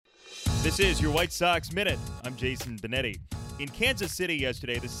This is your White Sox Minute. I'm Jason Benetti. In Kansas City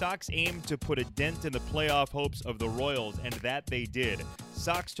yesterday, the Sox aimed to put a dent in the playoff hopes of the Royals, and that they did.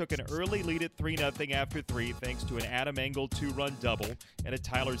 Sox took an early lead at 3-0 after 3 thanks to an Adam Engel 2-run double and a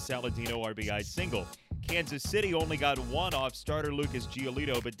Tyler Saladino RBI single. Kansas City only got one off starter Lucas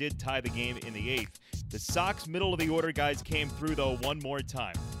Giolito, but did tie the game in the 8th. The Sox middle-of-the-order guys came through, though, one more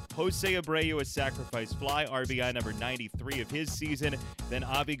time. Jose Abreu, a sacrifice fly, RBI number 93 of his season. Then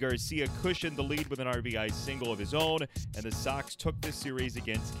Avi Garcia cushioned the lead with an RBI single of his own, and the Sox took the series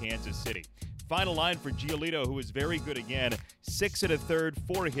against Kansas City. Final line for Giolito, who was very good again, 6 1/3,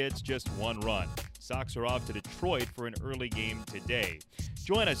 4 hits, just 1 run. Sox are off to Detroit for an early game today.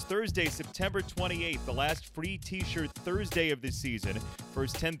 Join us Thursday, September 28th, the last free T-shirt Thursday of this season.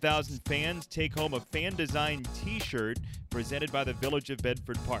 First 10,000 fans take home a fan-designed T-shirt presented by the Village of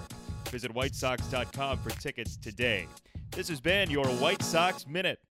Bedford Park. Visit WhiteSox.com for tickets today. This has been your White Sox Minute.